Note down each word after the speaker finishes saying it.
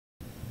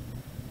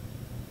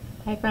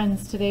Hi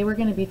friends, today we're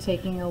going to be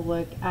taking a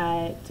look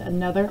at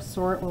another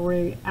sort where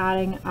we're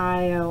adding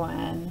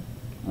ION,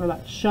 or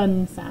that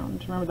shun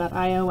sound. Remember that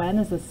ION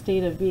is a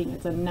state of being,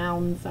 it's a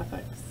noun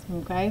suffix,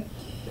 okay?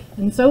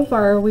 And so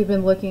far we've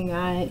been looking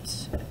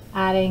at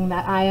adding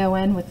that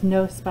ION with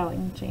no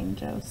spelling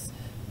changes.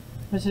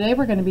 But today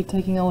we're going to be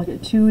taking a look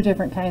at two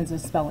different kinds of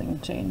spelling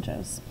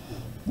changes.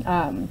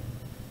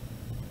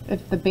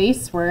 If the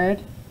base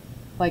word,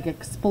 like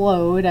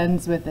explode,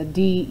 ends with a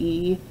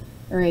DE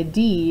or a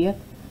D,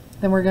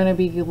 then we're going to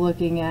be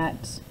looking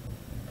at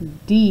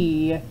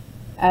D-S-I-O-N,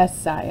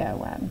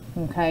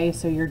 okay?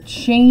 So you're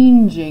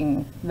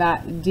changing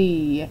that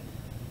D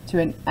to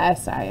an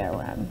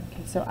S-I-O-N.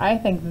 Okay, so I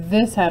think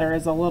this header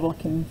is a little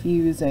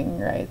confusing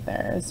right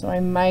there. So I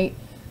might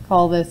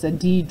call this a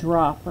D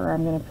drop, or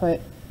I'm going to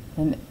put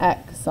an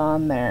X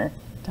on there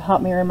to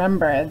help me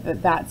remember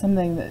that that's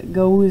something that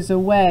goes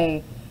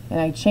away,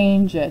 and I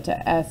change it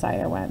to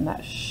S-I-O-N,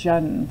 that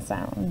shun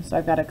sound. So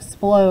I've got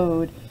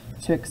explode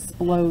to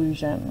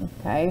explosion,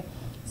 okay?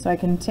 So I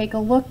can take a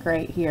look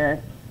right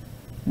here,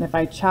 and if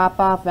I chop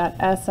off that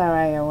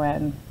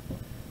S-I-O-N,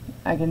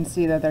 I can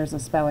see that there's a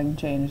spelling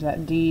change.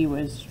 That D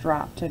was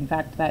dropped. In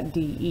fact, that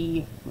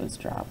DE was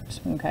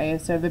dropped, okay?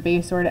 So if the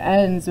base word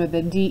ends with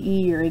a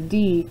DE or a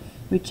D,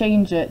 we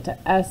change it to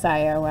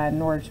S-I-O-N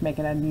in order to make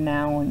it a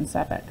noun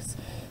suffix.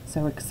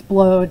 So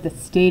explode, the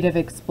state of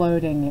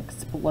exploding,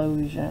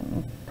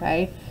 explosion,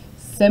 okay?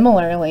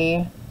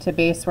 Similarly to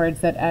base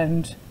words that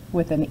end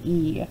with an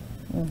E,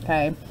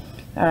 okay?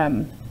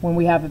 When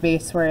we have a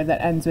base word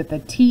that ends with a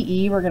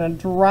TE, we're going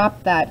to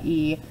drop that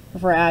E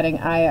if we're adding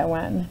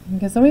ION,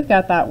 because then we've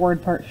got that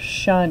word part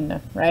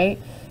shun, right?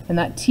 And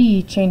that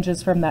T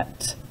changes from that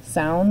T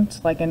sound,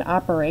 like an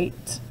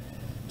operate,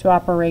 to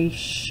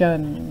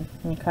operation,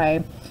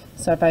 okay?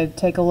 So if I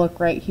take a look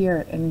right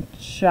here and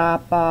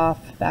chop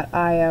off that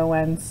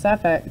ION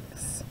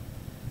suffix,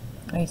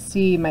 I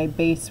see my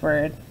base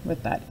word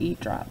with that E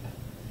drop,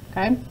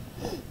 okay?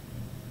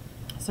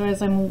 So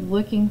as I'm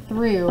looking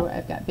through,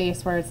 I've got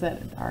base words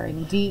that are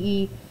in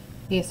DE,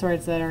 base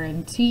words that are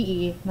in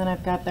TE, and then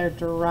I've got their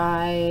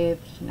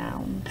derived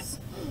nouns.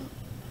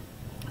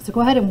 So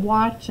go ahead and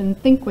watch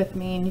and think with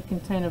me, and you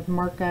can kind of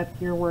mark up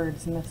your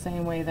words in the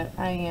same way that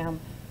I am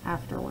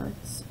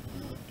afterwards.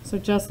 So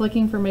just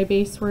looking for my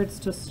base words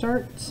to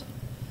start.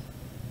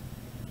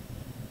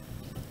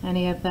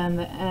 Any of them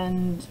that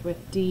end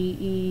with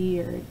DE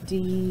or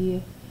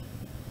D.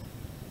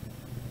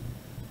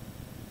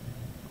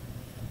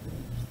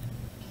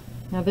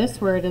 Now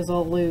this word is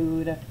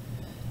allude,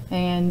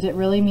 and it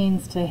really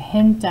means to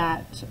hint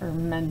at or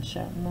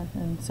mention.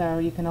 And so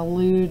you can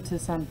allude to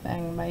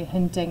something by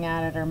hinting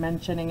at it or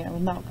mentioning it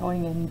without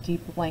going in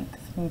deep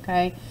length,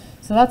 okay?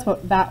 So that's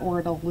what that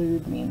word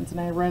allude means.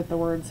 And I wrote the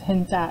words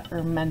hint at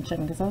or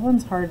mention because that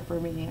one's hard for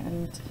me,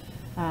 and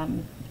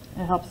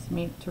it helps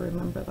me to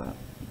remember that.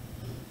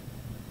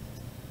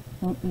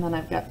 And then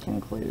I've got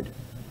conclude.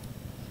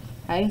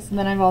 Okay, so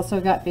then I've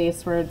also got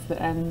base words that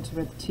end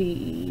with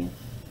TE.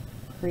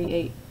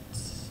 Create,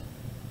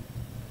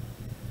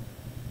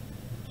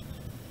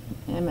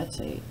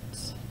 imitate,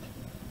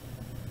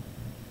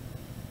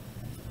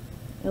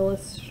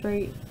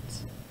 illustrate,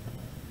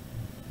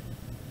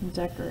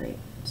 decorate.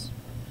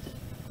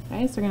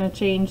 Okay, so we're going to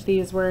change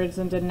these words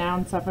into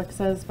noun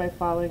suffixes by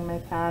following my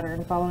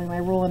pattern, following my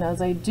rule, and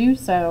as I do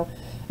so,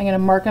 I'm going to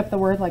mark up the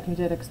word like we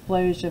did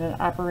explosion and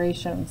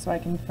operation so I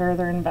can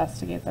further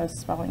investigate those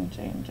spelling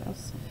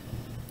changes.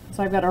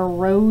 So I've got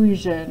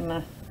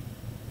erosion.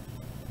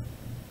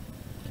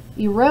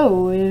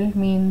 Erode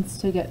means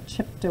to get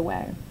chipped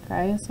away,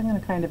 okay? So I'm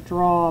going to kind of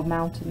draw a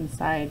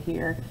mountainside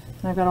here,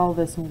 and I've got all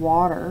this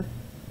water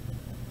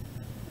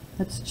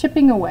that's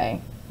chipping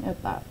away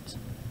at that.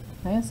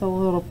 Okay, so a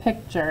little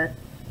picture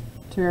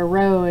to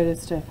erode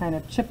is to kind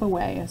of chip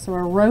away. So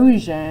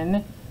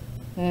erosion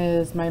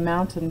is my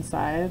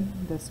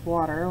mountainside, this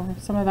water.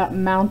 Some of that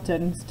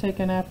mountain's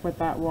taken up with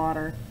that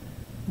water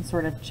and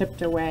sort of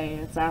chipped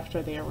away. It's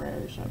after the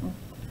erosion.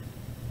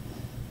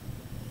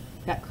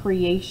 Got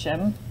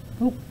creation.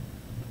 Oop.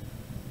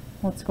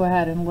 Let's go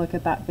ahead and look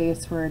at that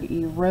base word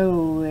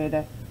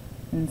erode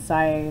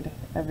inside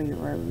of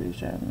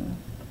erosion.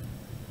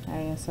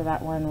 Okay, so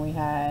that one we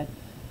had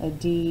a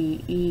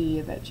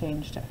DE that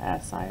changed to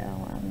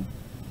SION.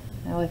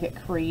 Now look at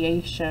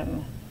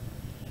creation.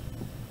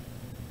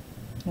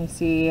 I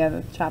see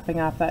chopping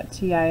off that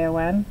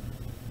TION.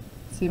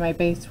 See my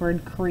base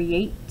word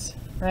create,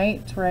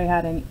 right? Where I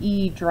had an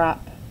E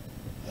drop.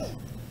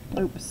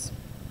 Oops.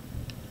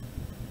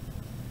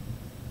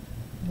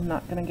 I'm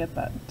not going to get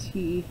that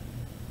T,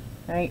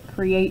 right?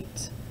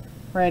 Create,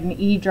 where I had an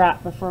E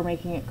drop before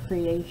making it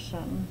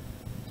creation.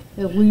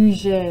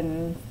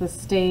 Illusion, the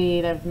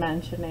state of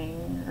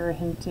mentioning or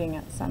hinting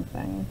at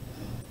something.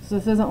 So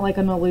this isn't like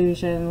an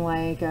illusion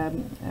like a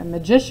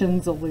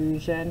magician's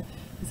illusion.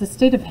 It's a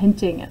state of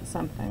hinting at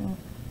something.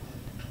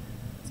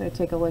 So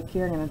take a look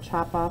here. I'm going to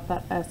chop off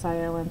that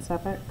SION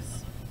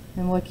suffix.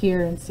 And look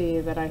here and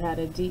see that I had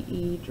a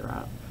DE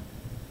drop.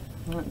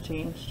 And it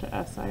changed to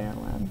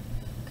SION.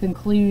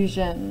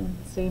 Conclusion,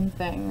 same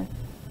thing.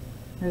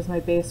 Here's my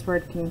base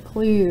word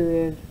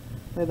conclude,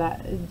 where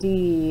that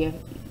D,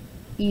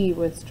 E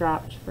was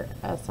dropped for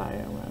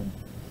SION.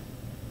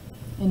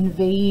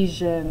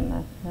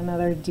 Invasion,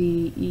 another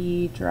D,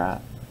 E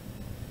drop.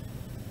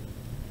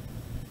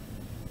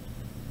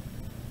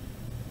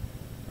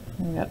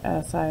 We got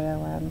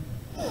SION.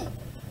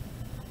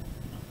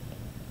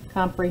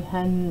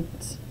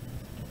 Comprehend.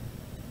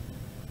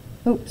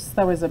 Oops,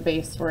 that was a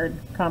base word,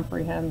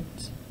 comprehend.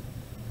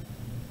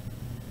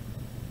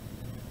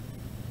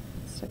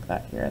 Stick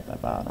that here at the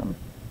bottom.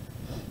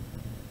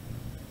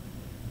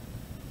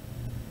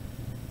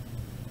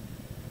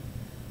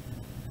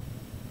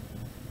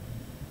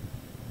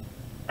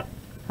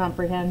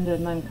 Comprehend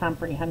and then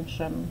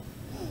comprehension.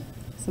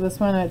 So this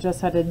one, it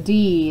just had a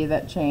D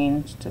that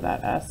changed to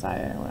that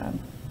SION.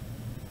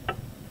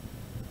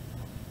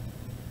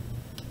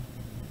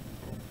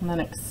 And then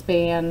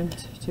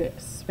expand to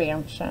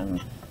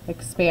expansion.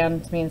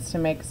 Expand means to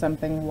make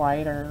something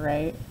wider,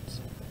 right?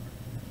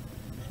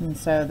 And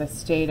so the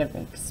state of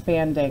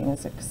expanding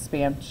is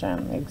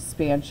expansion. The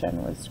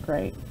expansion was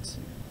great.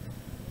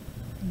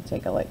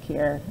 Take a look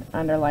here.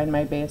 Underline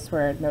my base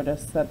word.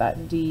 Notice that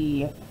that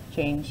D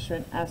changed to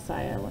an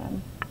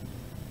SION.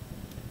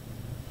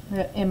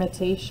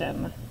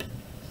 Imitation.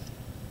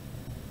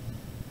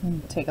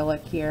 And take a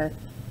look here.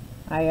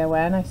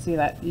 ION, I see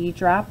that E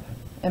drop.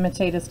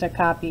 Imitate is to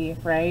copy,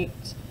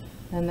 right?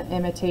 And the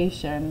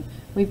imitation.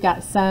 We've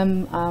got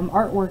some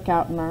artwork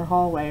out in our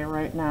hallway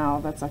right now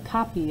that's a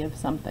copy of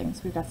something.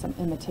 So we've got some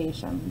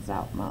imitations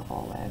out in the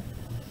hallway.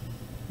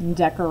 And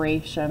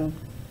decoration.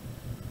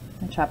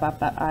 I chop up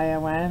that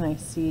ION. I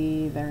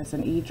see there's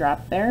an E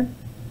drop there.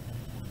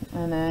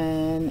 And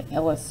then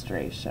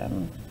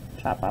illustration.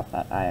 Chop up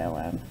that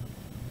ION.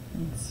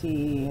 And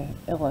see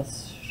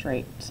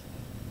illustrate.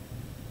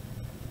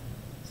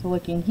 So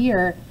looking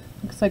here,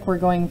 looks like we're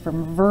going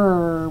from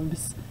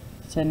verbs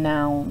to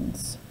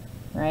nouns,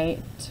 right?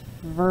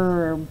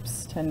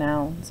 Verbs to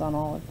nouns on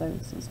all of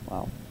those as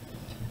well.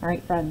 All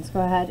right, friends,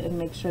 go ahead and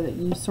make sure that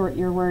you sort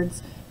your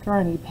words. Draw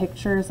any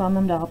pictures on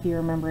them to help you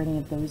remember any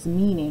of those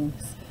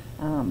meanings.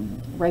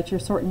 Write your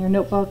sort in your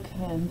notebook,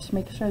 and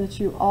make sure that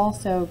you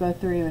also go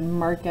through and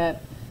mark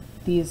up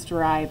these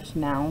derived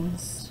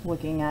nouns,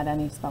 looking at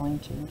any spelling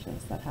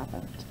changes that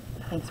happened.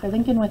 Thanks for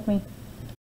thinking with me.